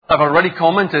I've already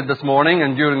commented this morning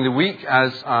and during the week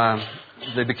as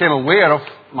they became aware of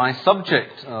my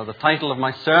subject, the title of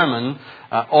my sermon,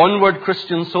 Onward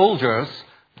Christian Soldiers,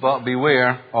 but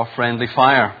Beware of Friendly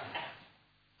Fire.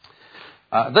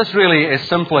 This really is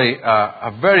simply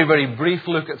a very, very brief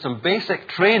look at some basic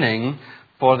training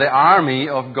for the army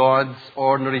of God's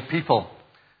ordinary people.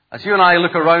 As you and I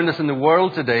look around us in the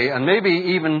world today, and maybe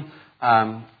even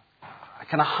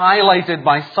kind of highlighted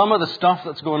by some of the stuff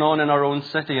that's going on in our own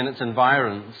city and its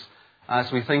environs, as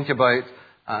we think about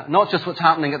not just what's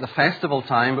happening at the festival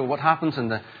time, but what happens in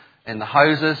the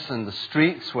houses and the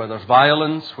streets where there's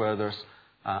violence, where there's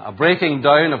a breaking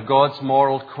down of God's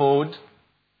moral code.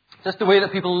 Just the way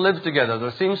that people live together.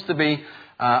 There seems to be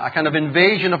a kind of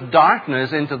invasion of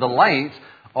darkness into the light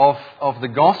of the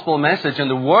gospel message and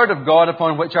the word of God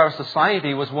upon which our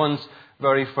society was once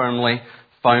very firmly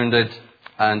founded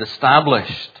and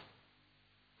established.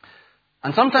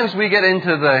 And sometimes we get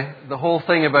into the whole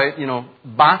thing about,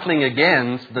 battling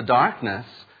against the darkness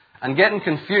and getting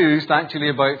confused actually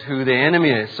about who the enemy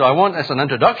is. So I want, as an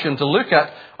introduction, to look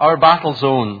at our battle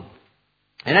zone.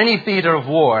 In any theatre of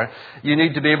war, you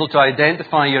need to be able to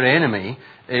identify your enemy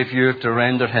if you're to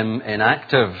render him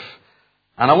inactive.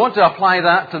 And I want to apply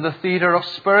that to the theatre of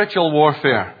spiritual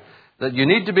warfare, that you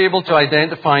need to be able to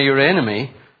identify your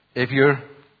enemy if you're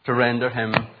to render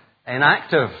him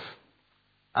inactive.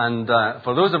 And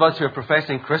for those of us who are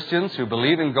professing Christians, who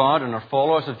believe in God and are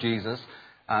followers of Jesus,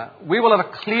 we will have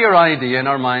a clear idea in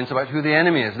our minds about who the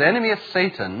enemy is. The enemy is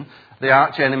Satan, the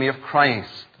arch enemy of Christ,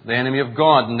 the enemy of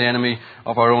God, and the enemy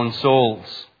of our own souls.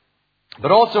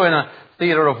 But also in a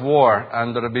theatre of war,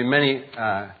 and there have been many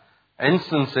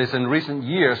instances in recent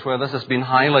years where this has been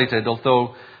highlighted,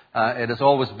 although it has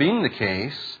always been the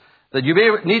case, that you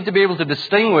need to be able to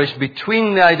distinguish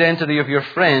between the identity of your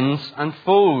friends and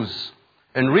foes.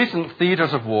 In recent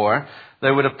theatres of war,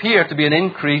 there would appear to be an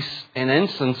increase in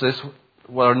instances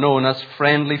what are known as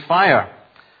friendly fire,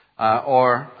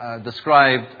 or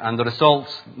described, and the results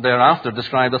thereafter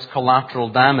described as collateral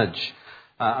damage.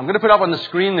 I'm going to put up on the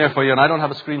screen there for you, and I don't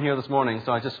have a screen here this morning,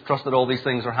 so I just trust that all these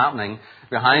things are happening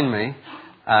behind me.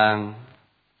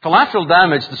 Collateral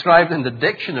damage, described in the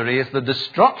dictionary, is the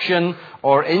destruction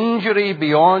or injury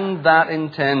beyond that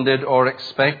intended or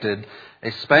expected,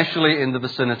 especially in the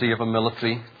vicinity of a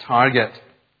military target.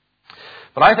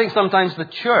 But I think sometimes the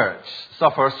church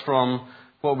suffers from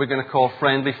what we're going to call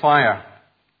friendly fire,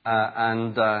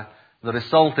 and the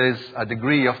result is a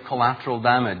degree of collateral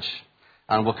damage.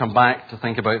 And we'll come back to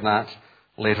think about that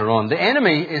later on. The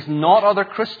enemy is not other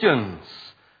Christians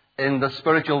in the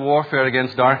spiritual warfare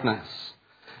against darkness.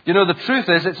 The truth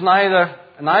is, it's neither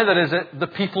is it the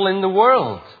people in the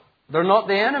world. They're not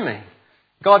the enemy.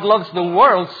 God loves the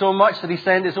world so much that He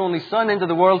sent His only Son into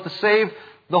the world to save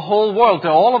the whole world,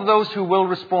 to all of those who will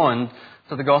respond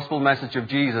to the gospel message of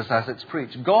Jesus as it's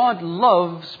preached. God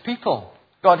loves people.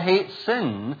 God hates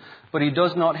sin, but He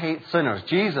does not hate sinners.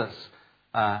 Jesus,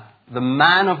 the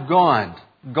man of God,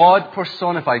 God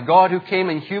personified, God who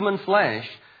came in human flesh,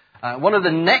 one of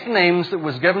the nicknames that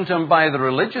was given to Him by the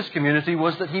religious community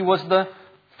was that He was the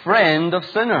friend of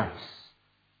sinners.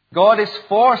 God is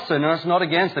for sinners, not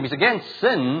against them. He's against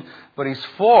sin, but He's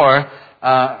for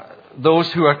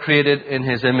those who are created in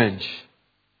His image.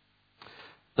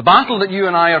 The battle that you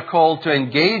and I are called to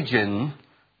engage in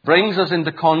brings us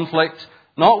into conflict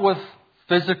not with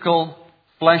physical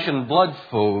flesh and blood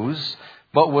foes,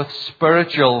 but with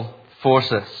spiritual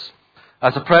forces.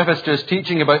 As a preface to his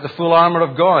teaching about the full armour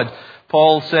of God,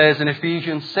 Paul says in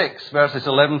Ephesians 6, verses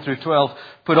 11 through 12,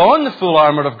 "Put on the full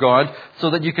armour of God so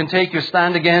that you can take your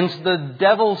stand against the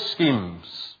devil's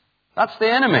schemes." That's the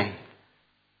enemy.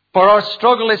 "For our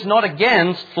struggle is not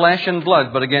against flesh and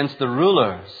blood, but against the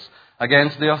rulers,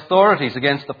 against the authorities,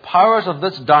 against the powers of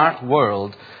this dark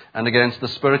world, and against the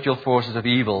spiritual forces of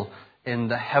evil in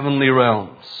the heavenly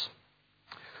realms."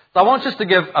 So I want just to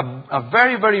give a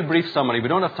very, very brief summary. We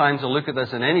don't have time to look at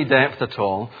this in any depth at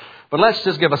all. But let's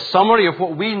just give a summary of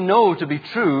what we know to be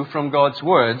true from God's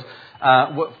Word.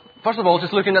 First of all,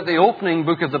 just looking at the opening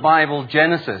book of the Bible,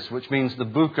 Genesis, which means the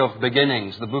book of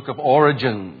beginnings, the book of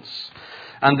origins.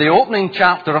 And the opening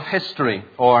chapter of history,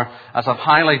 or as I've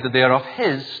highlighted there, of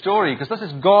His story. Because this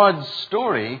is God's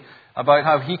story about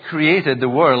how He created the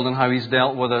world and how He's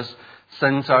dealt with us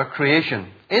since our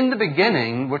creation. In the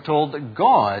beginning, we're told that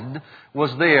God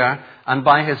was there and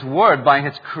by His Word, by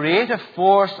His creative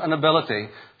force and ability,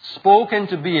 spoke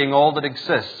into being all that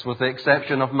exists with the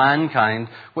exception of mankind,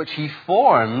 which He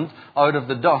formed out of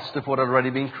the dust of what had already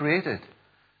been created.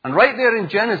 And right there in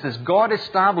Genesis, God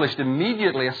established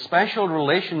immediately a special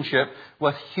relationship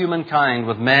with humankind,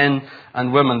 with men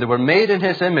and women. They were made in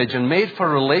His image and made for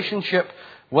relationship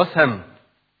with Him.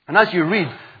 And as you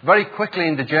read very quickly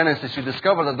into Genesis, you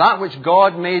discover that that which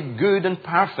God made good and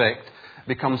perfect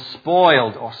becomes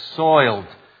spoiled or soiled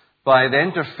by the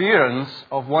interference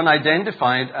of one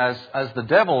identified as the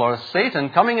devil or as Satan,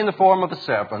 coming in the form of a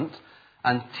serpent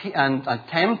and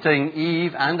tempting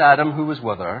Eve and Adam, who was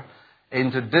with her,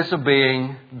 into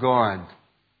disobeying God.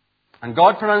 And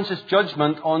God pronounces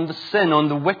judgment on the sin, on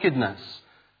the wickedness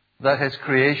that His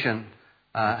creation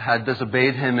had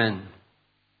disobeyed Him in.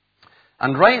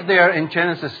 And right there in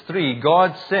Genesis 3,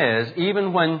 God says,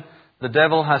 even when the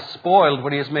devil has spoiled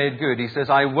what He has made good, He says,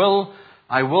 I will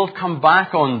come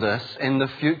back on this in the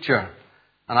future.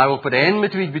 And I will put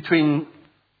enmity between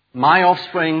my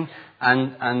offspring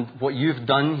and what you've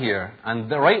done here.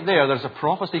 And right there's a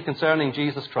prophecy concerning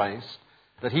Jesus Christ,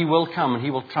 that He will come and He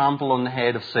will trample on the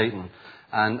head of Satan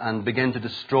and begin to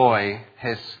destroy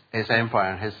his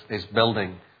empire and his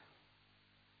building.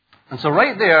 And so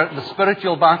right there, the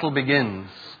spiritual battle begins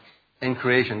in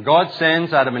creation. God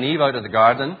sends Adam and Eve out of the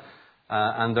garden,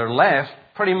 and they're left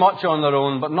pretty much on their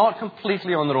own, but not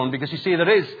completely on their own, because you see, there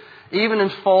is, even in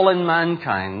fallen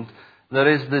mankind, there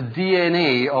is the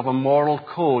DNA of a moral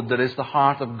code that is the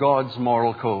heart of God's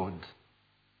moral code.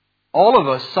 All of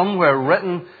us, somewhere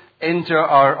written into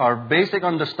our basic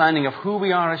understanding of who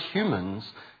we are as humans,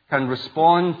 can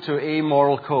respond to a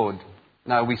moral code.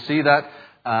 Now, we see that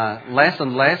less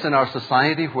and less in our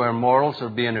society, where morals are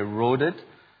being eroded,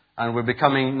 and we're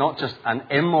becoming not just an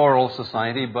immoral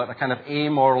society, but a kind of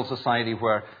amoral society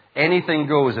where anything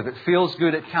goes. If it feels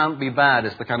good, it can't be bad,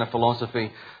 is the kind of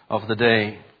philosophy of the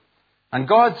day. And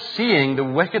God, seeing the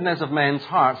wickedness of men's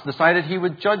hearts, decided He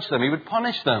would judge them. He would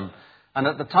punish them. And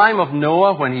at the time of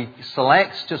Noah, when He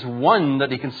selects just one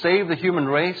that He can save the human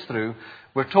race through,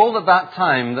 we're told at that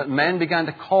time that men began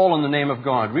to call on the name of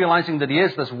God, realizing that He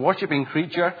is this worshipping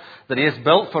creature, that He is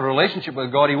built for a relationship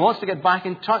with God. He wants to get back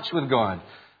in touch with God.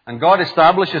 And God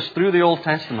establishes through the Old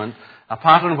Testament a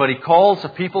pattern where He calls a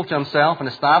people to Himself and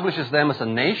establishes them as a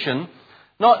nation,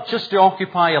 not just to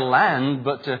occupy a land,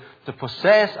 but to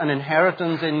possess an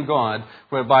inheritance in God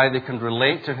whereby they can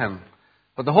relate to Him.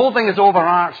 But the whole thing is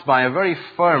overarched by a very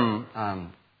firm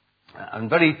and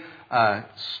very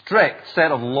strict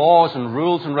set of laws and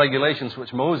rules and regulations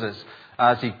which Moses,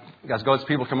 as God's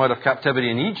people come out of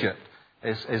captivity in Egypt,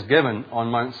 is given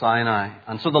on Mount Sinai.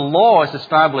 And so the law is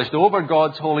established over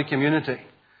God's holy community.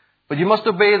 But you must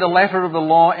obey the letter of the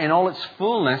law in all its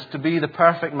fullness to be the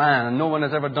perfect man, and no one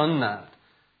has ever done that.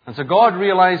 And so God,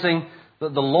 realizing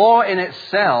that the law in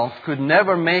itself could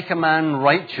never make a man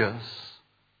righteous,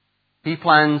 He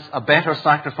plans a better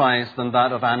sacrifice than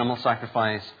that of animal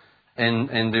sacrifice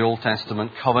in the Old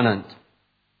Testament covenant.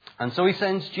 And so He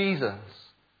sends Jesus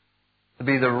to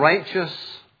be the righteous,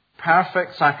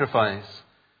 perfect sacrifice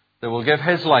that will give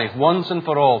His life once and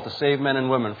for all to save men and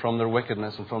women from their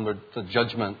wickedness and from the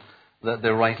judgment that they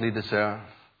rightly deserve.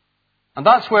 And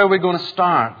that's where we're going to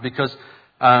start, because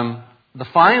the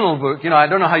final book, I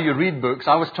don't know how you read books.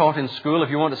 I was taught in school, if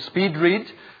you want to speed read,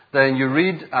 then you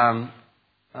read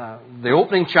the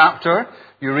opening chapter,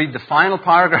 you read the final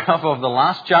paragraph of the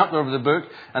last chapter of the book,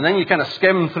 and then you kind of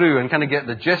skim through and kind of get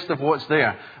the gist of what's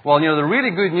there. Well, the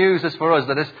really good news is for us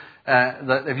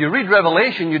that if you read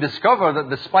Revelation, you discover that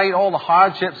despite all the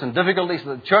hardships and difficulties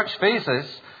that the church faces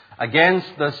against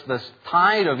this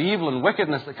tide of evil and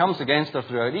wickedness that comes against her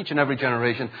throughout each and every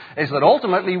generation, is that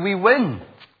ultimately we win.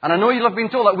 And I know you'll have been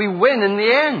told that we win in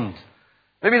the end.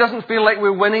 Maybe it doesn't feel like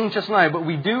we're winning just now, but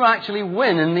we do actually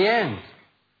win in the end.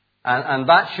 And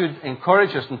that should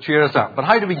encourage us and cheer us up. But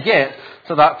how do we get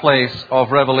to that place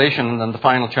of Revelation and the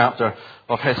final chapter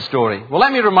of His story? Well,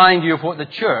 let me remind you of what the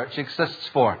church exists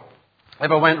for. If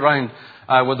I went round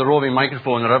with the roving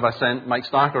microphone, or if I sent Mike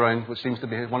Stark around, which seems to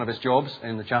be one of his jobs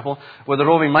in the chapel, with a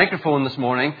roving microphone this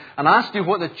morning, and asked you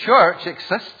what the church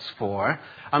exists for,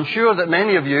 I'm sure that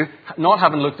many of you, not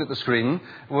having looked at the screen,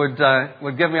 would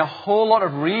give me a whole lot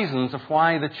of reasons of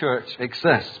why the church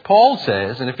exists. Paul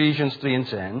says in Ephesians 3 and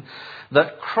 10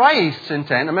 that Christ's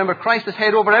intent, remember, Christ is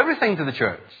head over everything to the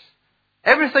church.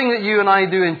 Everything that you and I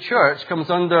do in church comes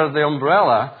under the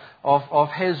umbrella of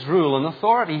His rule and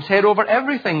authority. He's head over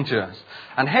everything to us.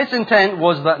 And His intent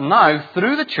was that now,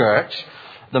 through the church,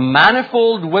 the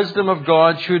manifold wisdom of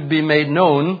God should be made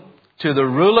known to the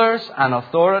rulers and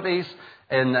authorities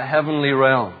in the heavenly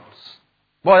realms.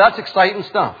 Boy, that's exciting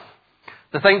stuff.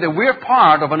 To think that we're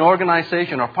part of an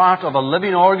organization or part of a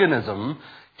living organism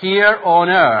here on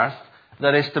earth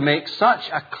that is to make such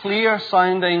a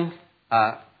clear-sounding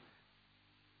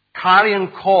carrion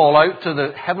call out to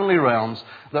the heavenly realms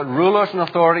that rulers and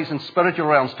authorities in spiritual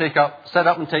realms set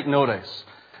up and take notice.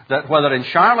 That whether in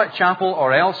Charlotte Chapel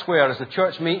or elsewhere as the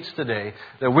church meets today,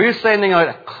 that we're sending out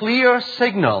a clear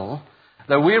signal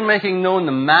that we're making known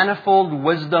the manifold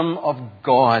wisdom of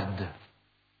God.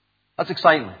 That's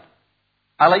exciting.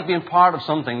 I like being part of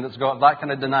something that's got that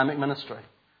kind of dynamic ministry.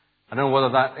 I don't know whether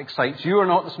that excites you or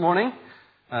not this morning.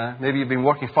 Maybe you've been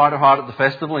working far too hard at the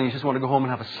festival and you just want to go home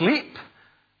and have a sleep.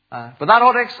 But that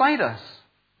ought to excite us.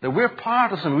 That we're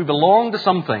part of something. We belong to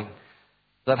something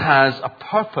that has a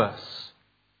purpose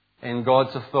in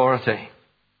God's authority.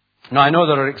 Now, I know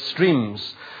there are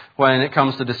extremes when it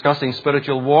comes to discussing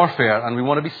spiritual warfare, and we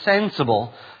want to be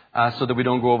sensible so that we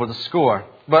don't go over the score.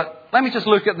 But let me just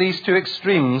look at these two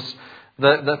extremes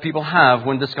that people have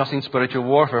when discussing spiritual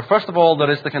warfare. First of all,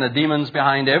 there is the kind of demons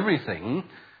behind everything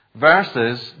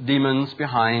versus demons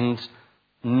behind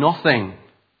nothing.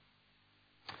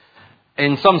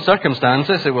 In some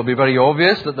circumstances, it will be very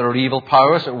obvious that there are evil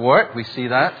powers at work. We see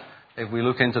that if we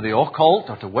look into the occult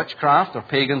or to witchcraft or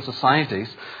pagan societies.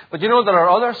 But there are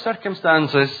other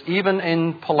circumstances, even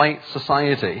in polite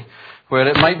society, where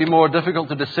it might be more difficult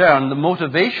to discern the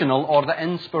motivational or the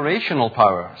inspirational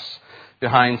powers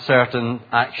behind certain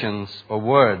actions or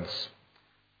words.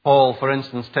 Paul, for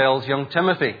instance, tells young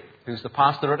Timothy, who's the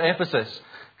pastor at Ephesus,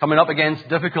 coming up against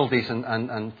difficulties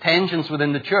and tensions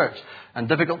within the church and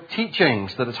difficult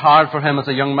teachings that it's hard for him as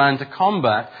a young man to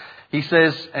combat. He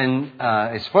says in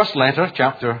his first letter,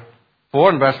 chapter 4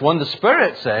 and verse 1, the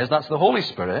Spirit says, that's the Holy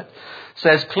Spirit,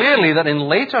 says clearly that in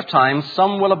later times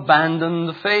some will abandon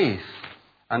the faith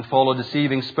and follow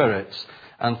deceiving spirits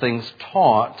and things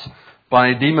taught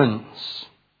by demons.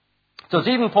 So it's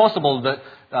even possible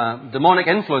that demonic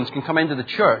influence can come into the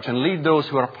church and lead those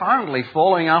who are apparently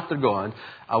following after God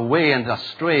away and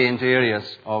astray into areas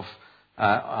of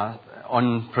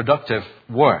unproductive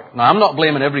work. Now, I'm not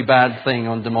blaming every bad thing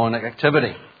on demonic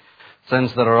activity.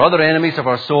 Since there are other enemies of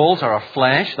our souls, are our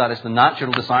flesh, that is the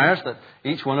natural desires that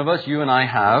each one of us, you and I,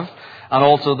 have. And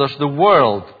also there's the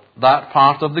world, that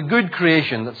part of the good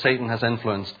creation that Satan has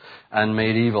influenced and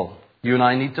made evil. You and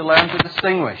I need to learn to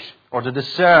distinguish or to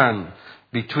discern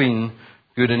between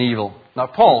good and evil. Now,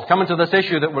 Paul, coming to this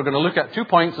issue that we're going to look at 2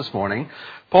 points this morning,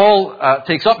 Paul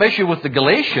takes up issue with the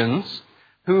Galatians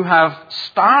who have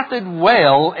started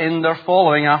well in their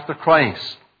following after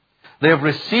Christ. They have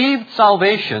received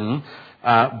salvation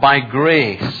by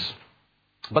grace,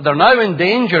 but they're now in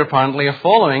danger, apparently, of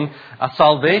following a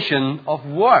salvation of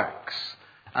works.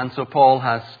 And so Paul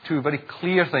has two very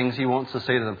clear things he wants to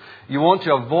say to them. You want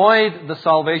to avoid the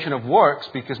salvation of works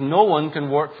because no one can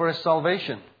work for his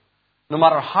salvation. No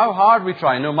matter how hard we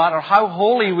try, no matter how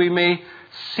holy we may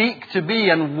seek to be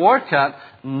and work at,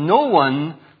 no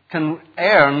one can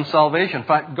earn salvation. In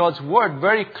fact, God's Word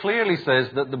very clearly says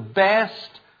that the best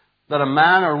that a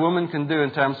man or woman can do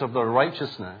in terms of their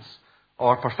righteousness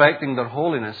or perfecting their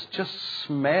holiness just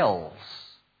smells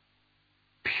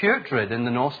putrid in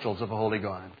the nostrils of a holy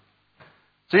God.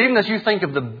 So even as you think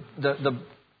of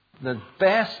the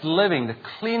best living, the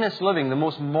cleanest living, the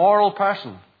most moral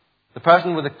person, the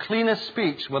person with the cleanest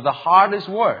speech, with the hardest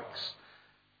works,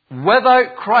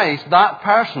 without Christ, that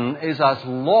person is as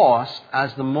lost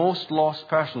as the most lost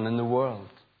person in the world.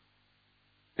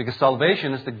 Because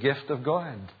salvation is the gift of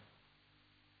God.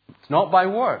 It's not by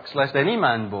works, lest any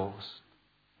man boast,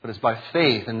 but it's by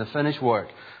faith in the finished work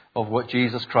of what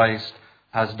Jesus Christ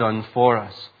has done for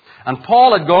us. And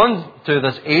Paul had gone to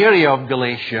this area of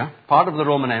Galatia, part of the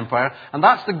Roman Empire, and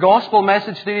that's the gospel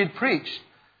message that he had preached.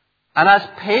 And as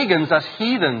pagans, as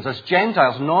heathens, as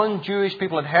Gentiles, non-Jewish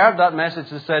people had heard that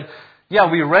message and said, yeah,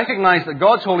 we recognize that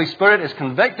God's Holy Spirit is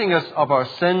convicting us of our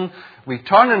sin. We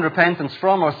turn in repentance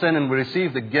from our sin and we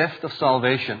receive the gift of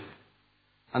salvation.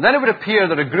 And then it would appear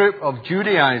that a group of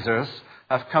Judaizers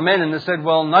have come in and they said,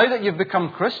 well, now that you've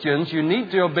become Christians, you need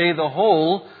to obey the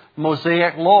whole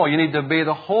Mosaic law. You need to obey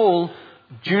the whole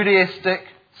Judaistic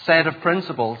set of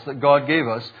principles that God gave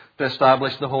us to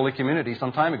establish the holy community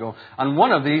some time ago. And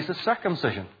one of these is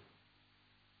circumcision.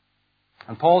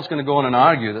 And Paul's going to go on and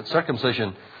argue that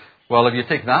circumcision, well, if you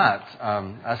take that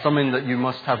as something that you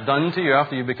must have done to you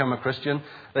after you become a Christian,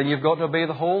 then you've got to obey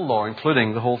the whole law,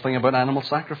 including the whole thing about animal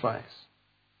sacrifice.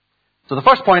 So the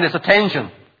first point is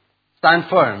attention. Stand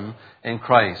firm in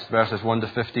Christ, verses 1 to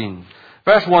 15.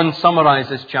 Verse 1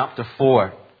 summarizes chapter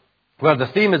 4, where the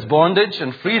theme is bondage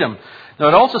and freedom. Now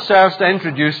it also serves to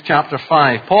introduce chapter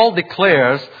 5. Paul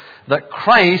declares that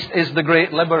Christ is the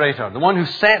great liberator, the one who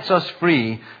sets us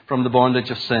free from the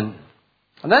bondage of sin.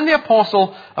 And then the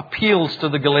apostle appeals to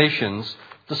the Galatians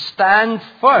to stand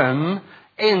firm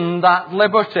in that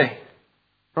liberty.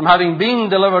 From having been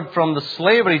delivered from the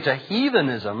slavery to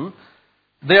heathenism,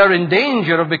 they are in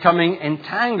danger of becoming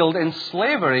entangled in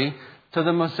slavery to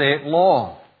the Mosaic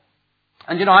law.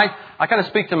 And you know, I kind of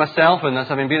speak to myself in this,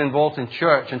 having been involved in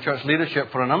church and church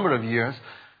leadership for a number of years.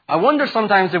 I wonder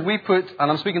sometimes if we put,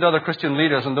 and I'm speaking to other Christian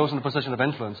leaders and those in a position of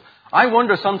influence, I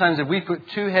wonder sometimes if we put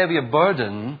too heavy a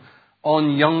burden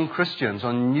on young Christians,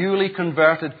 on newly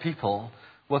converted people,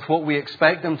 with what we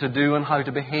expect them to do and how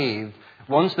to behave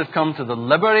once they've come to the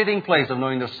liberating place of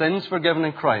knowing their sins forgiven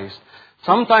in Christ.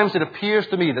 Sometimes it appears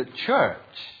to me that church,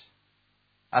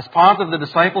 as part of the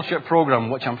discipleship program,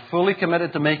 which I'm fully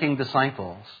committed to making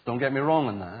disciples, don't get me wrong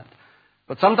on that,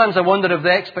 but sometimes I wonder if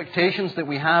the expectations that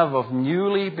we have of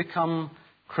newly become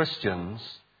Christians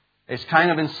is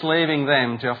kind of enslaving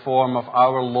them to a form of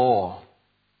our law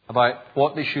about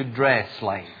what they should dress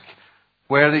like,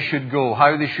 where they should go,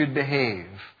 how they should behave,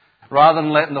 rather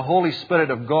than letting the Holy Spirit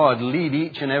of God lead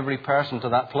each and every person to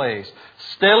that place,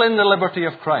 still in the liberty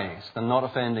of Christ and not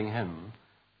offending Him.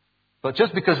 But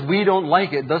just because we don't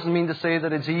like it doesn't mean to say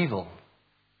that it's evil.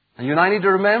 And you and I need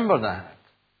to remember that.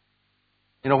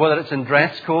 You know, whether it's in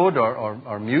dress code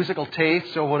or musical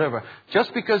tastes or whatever.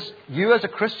 Just because you as a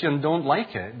Christian don't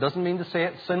like it doesn't mean to say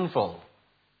it's sinful.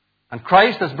 And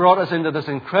Christ has brought us into this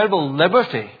incredible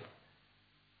liberty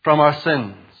from our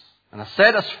sins and has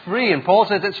set us free. And Paul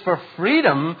says it's for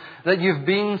freedom that you've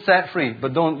been set free.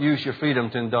 But don't use your freedom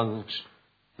to indulge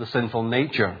the sinful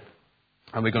nature.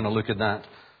 And we're going to look at that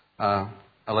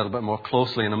a little bit more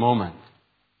closely in a moment.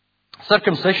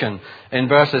 Circumcision in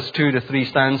verses 2 to 3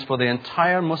 stands for the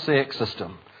entire Mosaic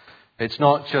system. It's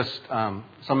not just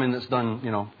something that's done, you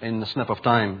know, in the snip of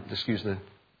time. Excuse the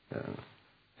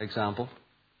example.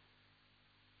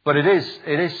 But it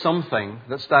is something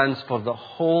that stands for the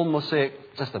whole Mosaic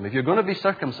system. If you're going to be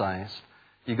circumcised,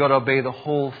 you've got to obey the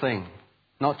whole thing,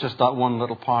 not just that one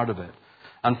little part of it.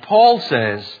 And Paul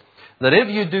says that if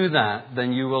you do that,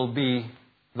 then you will be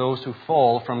those who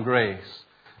fall from grace.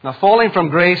 Now, falling from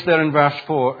grace there in verse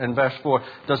 4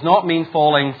 does not mean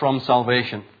falling from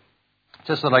salvation.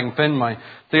 Just that I can pin my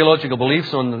theological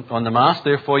beliefs on the Mass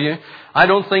there for you. I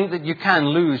don't think that you can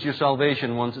lose your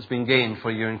salvation once it's been gained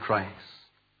for you in Christ.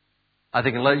 I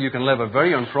think you can live a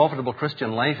very unprofitable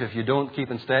Christian life if you don't keep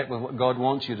in step with what God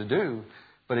wants you to do.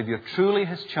 But if you're truly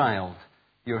His child,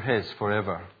 you're His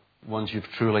forever, once you've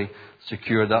truly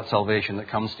secured that salvation that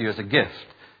comes to you as a gift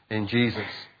in Jesus.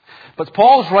 But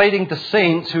Paul's writing to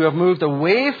saints who have moved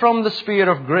away from the sphere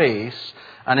of grace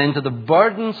and into the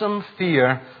burdensome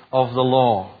fear of the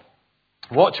law.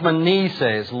 Watchman Nee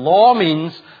says, law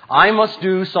means I must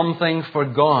do something for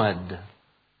God.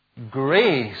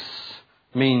 Grace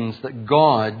means that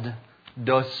God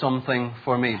does something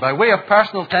for me. By way of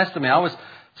personal testimony, I was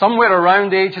somewhere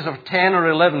around the ages of 10 or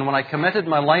 11 when I committed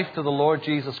my life to the Lord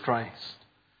Jesus Christ.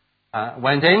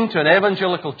 Went into an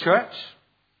evangelical church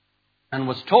and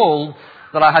was told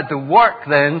that I had to work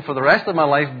then for the rest of my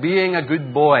life being a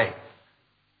good boy.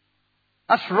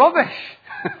 That's rubbish.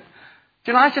 Do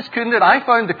you know, I just couldn't do it. I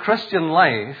found the Christian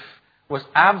life was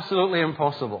absolutely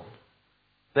impossible.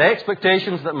 The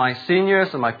expectations that my seniors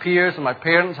and my peers and my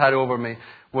parents had over me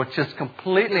were just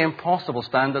completely impossible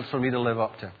standards for me to live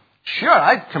up to. Sure,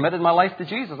 I'd committed my life to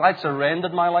Jesus. I'd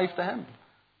surrendered my life to Him.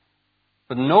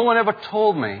 But no one ever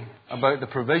told me about the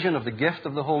provision of the gift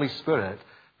of the Holy Spirit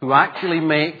who actually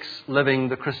makes living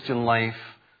the Christian life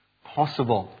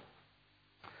possible.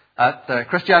 At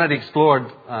Christianity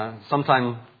Explored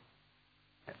sometime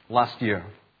last year.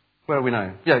 Where are we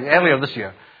now? Yeah, earlier this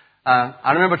year.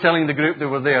 I remember telling the group that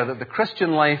were there that the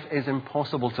Christian life is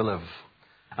impossible to live.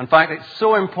 In fact, it's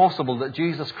so impossible that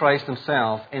Jesus Christ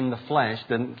Himself in the flesh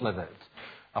didn't live it,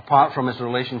 apart from His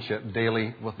relationship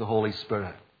daily with the Holy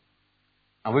Spirit.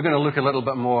 And we're going to look a little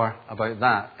bit more about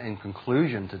that in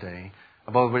conclusion today,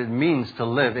 about what it means to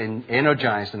live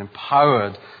energized and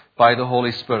empowered by the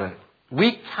Holy Spirit.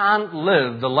 We can't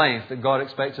live the life that God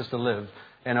expects us to live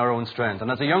in our own strength. And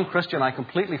as a young Christian, I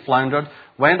completely floundered,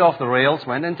 went off the rails,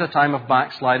 went into a time of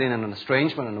backsliding and an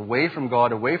estrangement and away from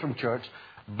God, away from church,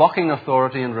 bucking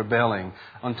authority and rebelling,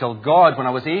 until God, when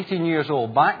I was 18 years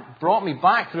old, brought me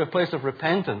back to a place of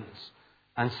repentance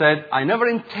and said, I never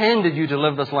intended you to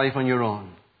live this life on your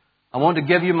own. I want to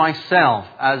give you myself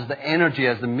as the energy,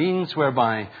 as the means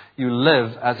whereby you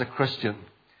live as a Christian.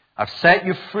 I've set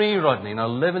you free, Rodney. Now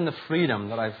live in the freedom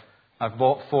that I've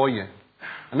bought for you.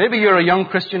 And maybe you're a young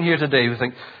Christian here today who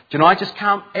think, do you know, I just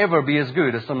can't ever be as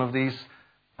good as some of these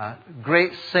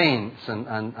great saints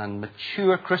and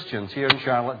mature Christians here in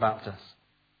Charlotte Baptist.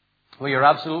 Well, you're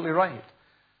absolutely right.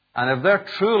 And if they're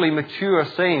truly mature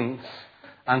saints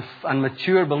and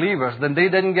mature believers, then they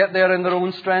didn't get there in their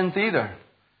own strength either.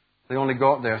 They only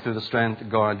got there through the strength that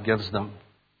God gives them.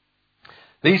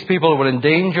 These people were in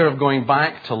danger of going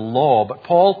back to law, but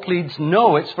Paul pleads,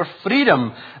 no, it's for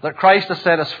freedom that Christ has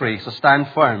set us free. So stand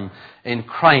firm in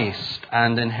Christ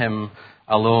and in Him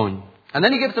alone. And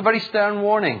then he gives a very stern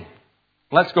warning.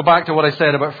 Let's go back to what I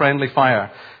said about friendly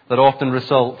fire that often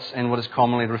results in what is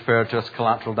commonly referred to as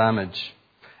collateral damage.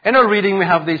 In our reading we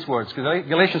have these words.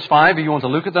 Galatians 5, if you want to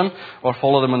look at them or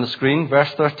follow them on the screen.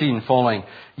 Verse 13 following.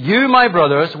 You, my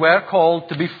brothers, were called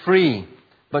to be free.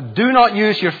 But do not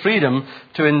use your freedom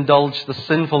to indulge the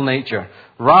sinful nature.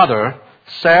 Rather,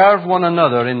 serve one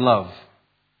another in love.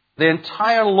 The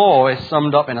entire law is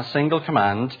summed up in a single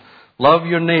command. Love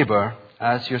your neighbour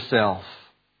as yourself.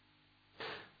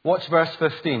 Watch verse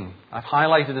 15. I've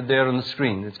highlighted it there on the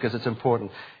screen. It's because it's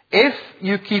important. If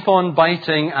you keep on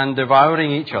biting and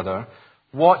devouring each other,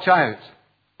 watch out,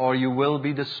 or you will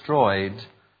be destroyed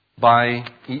by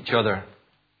each other.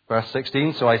 Verse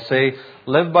 16. So I say,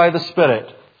 live by the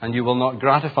Spirit, and you will not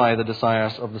gratify the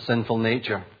desires of the sinful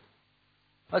nature.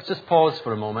 Let's just pause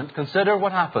for a moment. Consider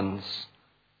what happens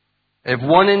if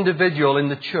one individual in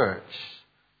the church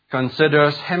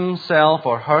considers himself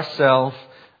or herself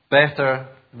better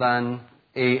than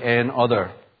an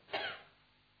other.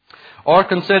 Or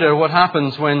consider what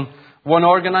happens when one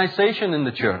organization in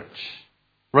the church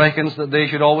reckons that they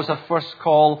should always have first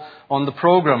call on the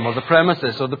program or the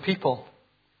premises or the people.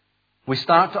 We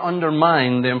start to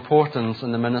undermine the importance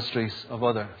and the ministries of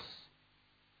others.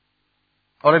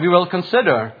 Or if you will,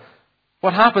 consider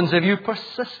what happens if you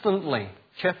persistently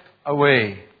chip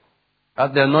away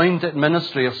at the anointed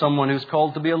ministry of someone who's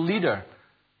called to be a leader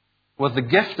with the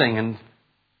gifting and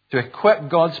to equip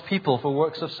God's people for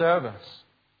works of service.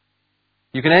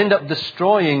 You can end up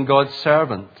destroying God's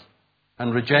servant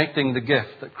and rejecting the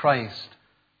gift that Christ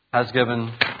has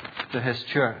given to His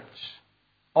church.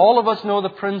 All of us know the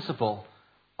principle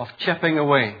of chipping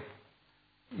away.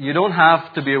 You don't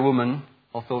have to be a woman,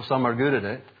 although some are good at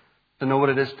it, to know what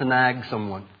it is to nag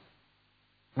someone.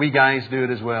 We guys do it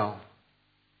as well.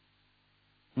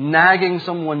 Nagging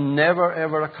someone never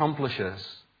ever accomplishes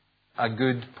a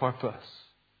good purpose.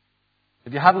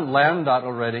 If you haven't learned that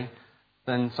already,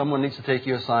 then someone needs to take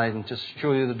you aside and just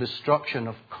show you the destruction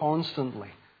of constantly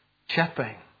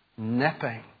chipping,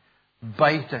 nipping,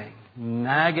 biting,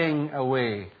 nagging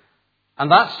away.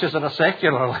 And that's just at a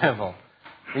secular level.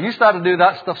 When you start to do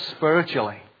that stuff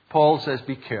spiritually, Paul says,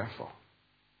 be careful.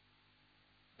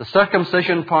 The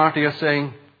circumcision party are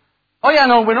saying, oh yeah,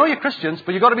 no, we know you're Christians,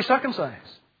 but you've got to be circumcised.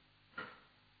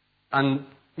 And,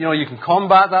 you can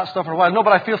combat that stuff for a while. No,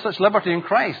 but I feel such liberty in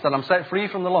Christ that I'm set free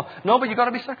from the law. No, but you've got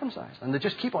to be circumcised. And they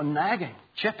just keep on nagging,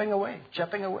 chipping away,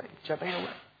 chipping away, chipping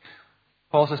away.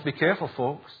 Paul says, be careful,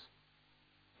 folks.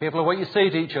 Be careful of what you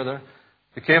say to each other.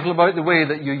 Be careful about the way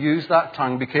that you use that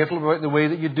tongue. Be careful about the way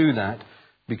that you do that,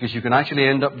 because you can actually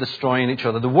end up destroying each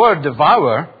other. The word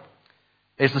devour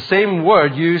is the same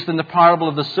word used in the parable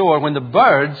of the sower when the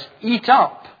birds eat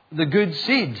up the good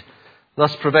seed,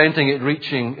 thus preventing it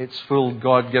reaching its full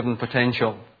God-given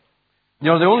potential. The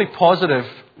only positive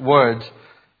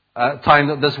time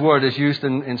that this word is used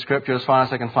in Scripture, as far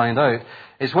as I can find out,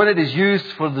 is when it is used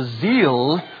for the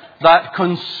zeal that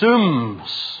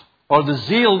consumes, or the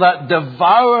zeal that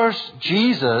devours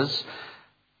Jesus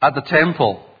at the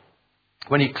temple,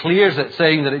 when He clears it,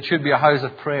 saying that it should be a house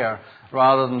of prayer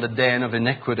rather than the den of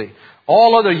iniquity.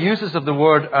 All other uses of the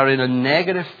word are in a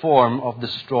negative form of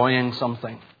destroying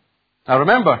something. Now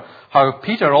remember how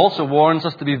Peter also warns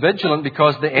us to be vigilant,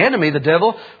 because the enemy, the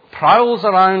devil, prowls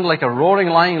around like a roaring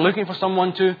lion looking for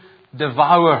someone to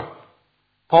devour.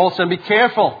 Paul said, be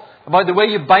careful about the way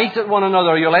you bite at one another,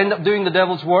 or you'll end up doing the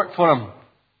devil's work for him.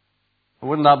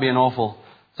 Wouldn't that be an awful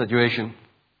situation?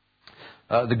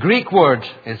 The Greek word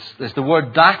is the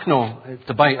word dakno,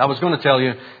 to bite. I was going to tell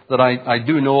you that I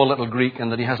do know a little Greek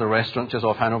and that he has a restaurant just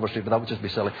off Hanover Street, but that would just be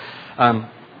silly.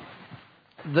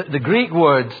 The Greek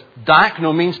word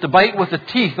dakno means to bite with the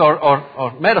teeth,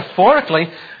 or metaphorically,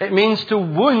 it means to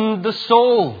wound the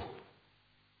soul.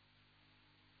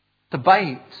 To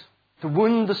bite, to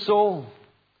wound the soul.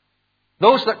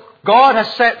 Those that God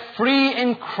has set free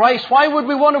in Christ, why would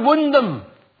we want to wound them?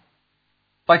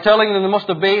 By telling them they must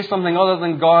obey something other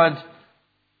than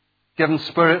God-given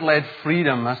Spirit-led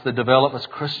freedom as they develop as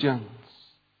Christians.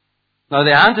 Now,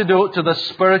 the antidote to this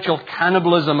spiritual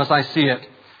cannibalism, as I see it,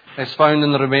 is found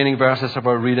in the remaining verses of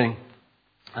our reading.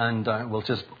 And we'll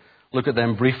just look at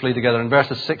them briefly together. In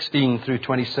verses 16 through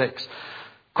 26.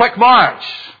 Quick march.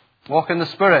 Walk in the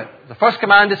Spirit. The first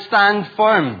command is stand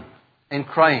firm in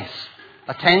Christ.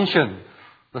 Attention.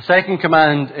 The second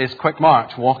command is quick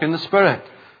march. Walk in the Spirit.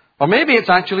 Or maybe it's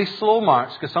actually slow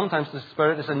march, because sometimes the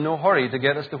Spirit is in no hurry to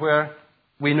get us to where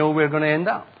we know we're going to end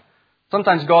up.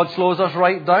 Sometimes God slows us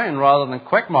right down rather than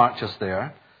quick march us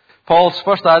there. Paul's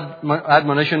first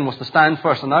admonition was to stand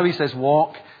first, and now he says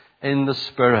walk in the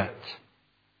Spirit.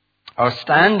 Our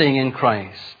standing in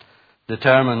Christ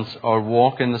determines our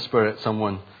walk in the Spirit,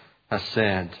 someone has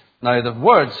said. Now the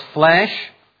words flesh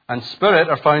and spirit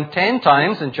are found 10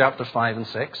 times in chapters 5 and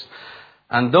 6.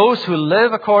 And those who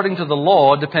live according to the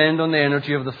law depend on the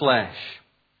energy of the flesh.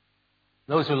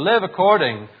 Those who live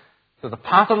according to the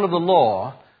pattern of the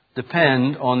law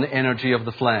depend on the energy of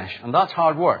the flesh. And that's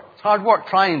hard work. It's hard work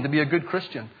trying to be a good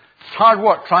Christian. It's hard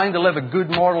work trying to live a good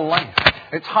moral life.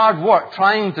 It's hard work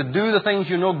trying to do the things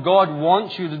you know God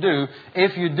wants you to do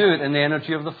if you do it in the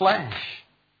energy of the flesh.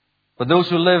 But those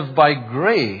who live by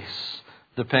grace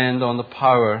depend on the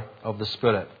power of the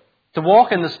Spirit. To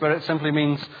walk in the Spirit simply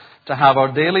means to have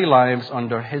our daily lives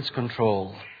under His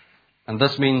control. And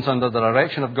this means under the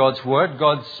direction of God's Word.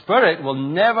 God's Spirit will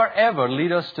never ever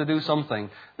lead us to do something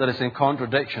that is in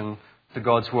contradiction to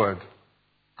God's Word,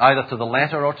 either to the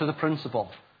letter or to the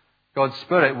principle. God's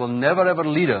Spirit will never ever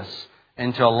lead us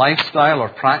into a lifestyle or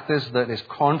practice that is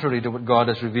contrary to what God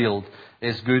has revealed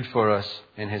is good for us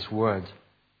in His Word.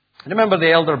 Remember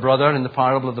the elder brother in the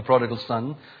parable of the prodigal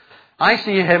son? I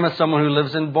see him as someone who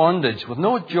lives in bondage with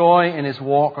no joy in his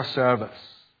walk or service.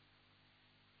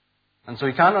 And so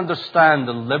he can't understand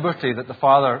the liberty that the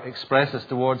father expresses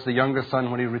towards the younger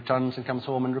son when he returns and comes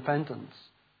home in repentance.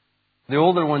 The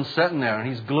older one's sitting there and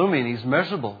he's gloomy and he's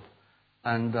miserable.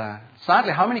 And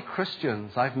sadly, how many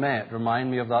Christians I've met remind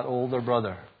me of that older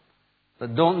brother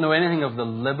that don't know anything of the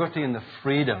liberty and the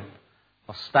freedom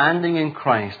of standing in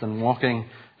Christ and walking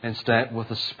in step with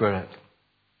the Spirit.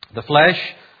 The flesh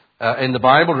in the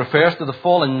Bible refers to the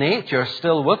fallen nature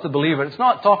still with the believer. It's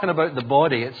not talking about the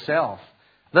body itself.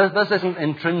 This isn't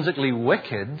intrinsically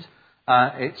wicked.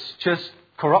 It's just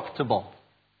corruptible.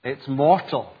 It's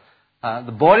mortal.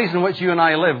 The bodies in which you and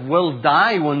I live will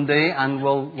die one day and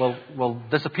will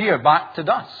disappear back to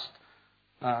dust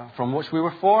from which we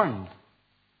were formed.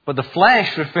 But the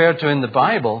flesh referred to in the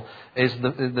Bible is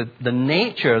the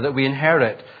nature that we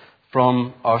inherit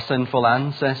from our sinful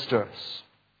ancestors.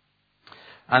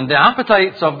 And the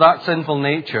appetites of that sinful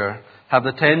nature have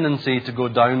the tendency to go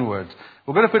downward.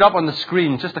 We're going to put up on the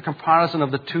screen just a comparison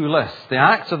of the two lists. The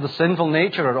acts of the sinful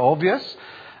nature are obvious,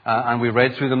 and we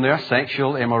read through them there: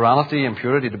 sexual immorality,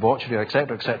 impurity, debauchery,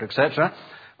 etc., etc., etc.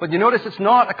 But you notice it's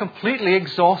not a completely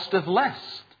exhaustive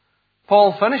list.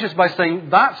 Paul finishes by saying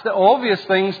that's the obvious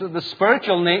things that the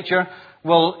spiritual nature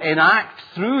will enact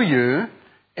through you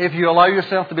if you allow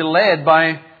yourself to be led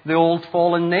by the old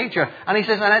fallen nature. And he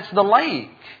says, and it's the like.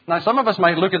 Now, some of us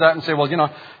might look at that and say, well,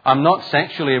 I'm not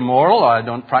sexually immoral, or I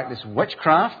don't practice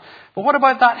witchcraft. But what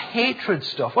about that hatred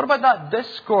stuff? What about that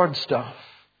discord stuff?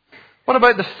 What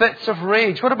about the fits of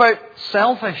rage? What about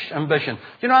selfish ambition?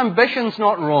 Ambition's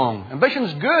not wrong.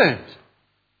 Ambition's good.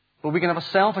 But we can have a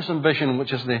selfish ambition,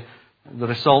 which is the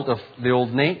result of the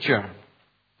old nature.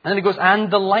 And then he goes,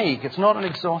 and the like. It's not an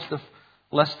exhaustive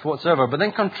list whatsoever. But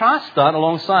then contrast that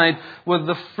alongside with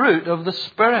the fruit of the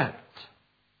Spirit.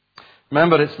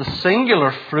 Remember, it's the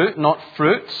singular fruit, not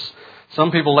fruits.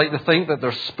 Some people like to think that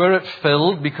they're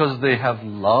Spirit-filled because they have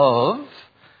love.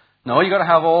 No, you've got to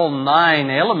have all 9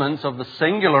 elements of the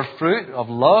singular fruit of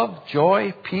love,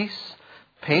 joy, peace,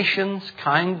 patience,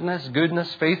 kindness,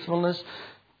 goodness, faithfulness,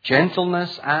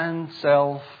 gentleness, and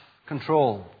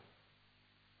self-control.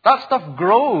 That stuff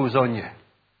grows on you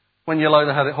when you allow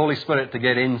the Holy Spirit to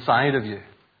get inside of you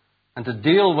and to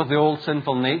deal with the old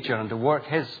sinful nature and to work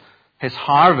His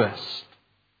harvest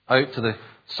out to the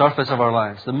surface of our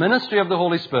lives. The ministry of the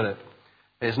Holy Spirit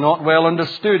is not well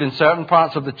understood in certain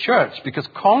parts of the church because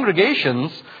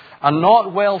congregations are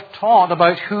not well taught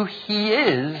about who He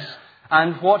is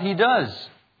and what He does.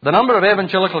 The number of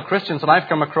evangelical Christians that I've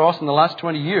come across in the last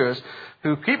 20 years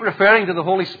who keep referring to the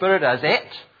Holy Spirit as it,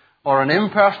 or an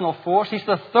impersonal force. He's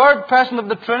the third person of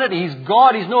the Trinity. He's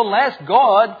God. He's no less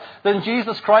God than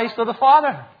Jesus Christ or the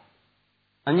Father.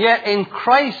 And yet in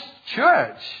Christ's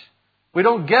church, we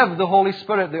don't give the Holy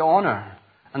Spirit the honor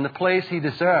and the place He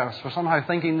deserves for somehow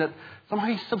thinking that somehow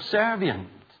He's subservient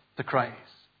to Christ.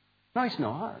 No, He's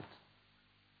not.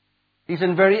 He's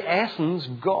in very essence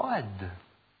God.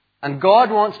 And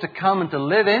God wants to come and to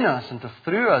live in us and to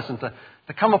through us and to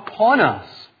come upon us,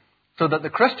 so that the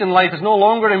Christian life is no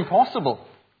longer impossible,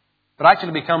 but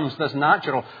actually becomes this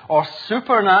natural or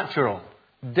supernatural,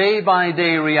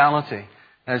 day-by-day reality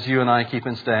as you and I keep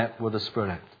in step with the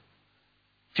Spirit.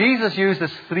 Jesus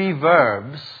uses 3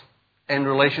 verbs in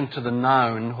relation to the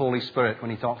noun Holy Spirit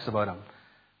when He talks about Him.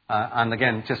 And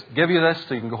again, just give you this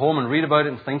so you can go home and read about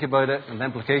it and think about it and the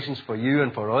implications for you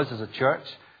and for us as a church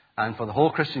and for the whole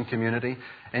Christian community.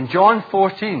 In John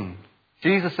 14,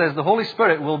 Jesus says the Holy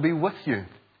Spirit will be with you.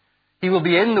 He will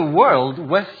be in the world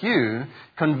with you,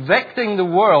 convicting the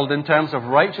world in terms of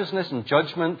righteousness and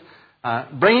judgment,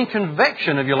 bringing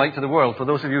conviction, if you like, to the world. For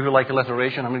those of you who like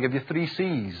alliteration, I'm going to give you 3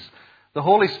 C's. The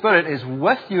Holy Spirit is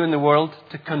with you in the world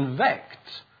to convict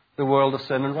the world of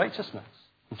sin and righteousness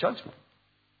and judgment.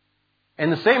 In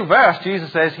the same verse,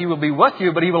 Jesus says He will be with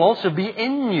you, but He will also be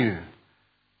in you.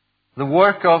 The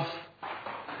work of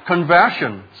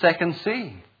conversion, 2nd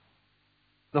C.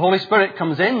 The Holy Spirit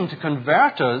comes in to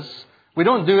convert us. We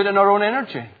don't do it in our own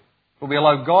energy. But we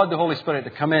allow God, the Holy Spirit,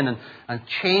 to come in and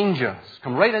change us,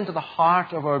 come right into the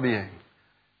heart of our being.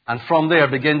 And from there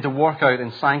begin to work out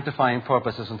in sanctifying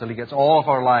purposes until He gets all of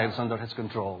our lives under His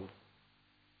control.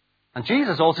 And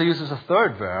Jesus also uses a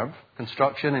third verb,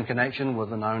 construction, in connection with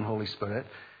the noun Holy Spirit.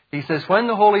 He says, when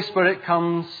the Holy Spirit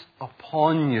comes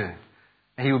upon you,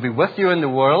 He will be with you in the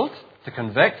world to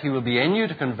convict. He will be in you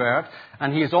to convert.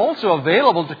 And He is also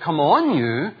available to come on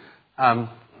you,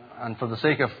 and for the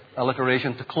sake of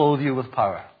alliteration, to clothe you with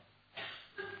power.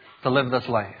 To live this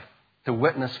life. To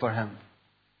witness for Him.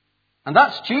 And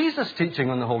that's Jesus' teaching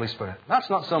on the Holy Spirit. That's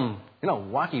not some,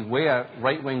 wacky way out,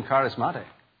 right-wing charismatic.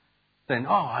 Saying,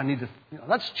 I need to...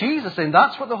 that's Jesus saying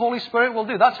that's what the Holy Spirit will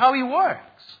do. That's how He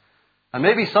works. And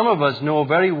maybe some of us know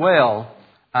very well,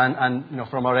 and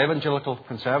from our evangelical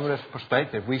conservative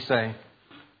perspective, we say,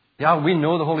 we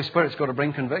know the Holy Spirit's got to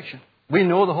bring conviction. We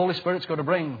know the Holy Spirit's got to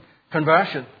bring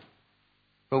conversion.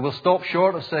 But we'll stop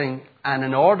short of saying, and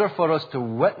in order for us to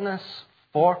witness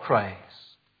for Christ,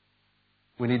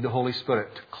 we need the Holy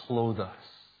Spirit to clothe us,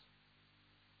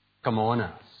 come on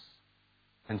us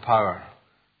in power,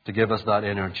 to give us that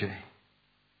energy.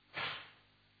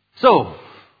 So,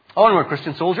 onward,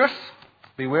 Christian soldiers.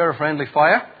 Beware of friendly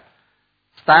fire.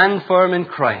 Stand firm in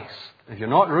Christ. If you're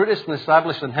not rooted and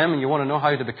established in Him and you want to know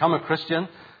how to become a Christian,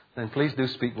 then please do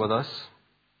speak with us.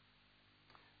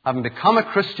 Having become a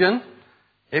Christian,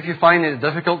 if you find it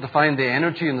difficult to find the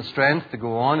energy and the strength to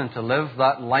go on and to live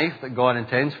that life that God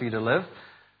intends for you to live,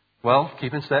 well,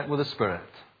 keep in step with the Spirit.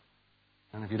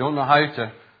 And if you don't know how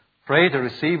to pray to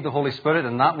receive the Holy Spirit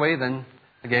in that way, then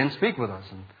again speak with us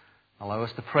and allow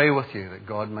us to pray with you that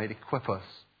God might equip us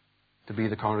to be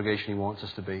the congregation He wants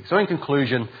us to be. So in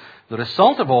conclusion, the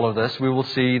result of all of this, we will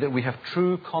see that we have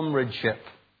true comradeship.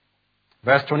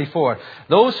 Verse 24,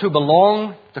 those who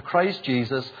belong to Christ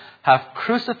Jesus have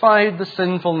crucified the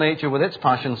sinful nature with its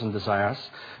passions and desires.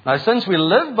 Now, since we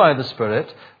live by the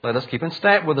Spirit, let us keep in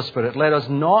step with the Spirit. Let us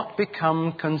not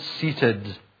become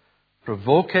conceited,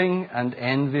 provoking and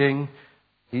envying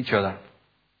each other.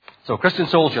 So, Christian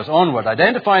soldiers, onward.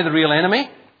 Identify the real enemy.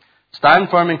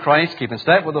 Stand firm in Christ. Keep in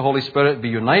step with the Holy Spirit. Be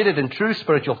united in true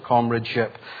spiritual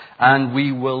comradeship. And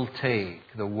we will take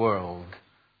the world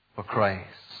for Christ.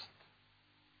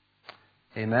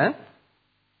 Amen?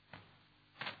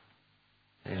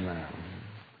 Amen.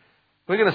 We're going to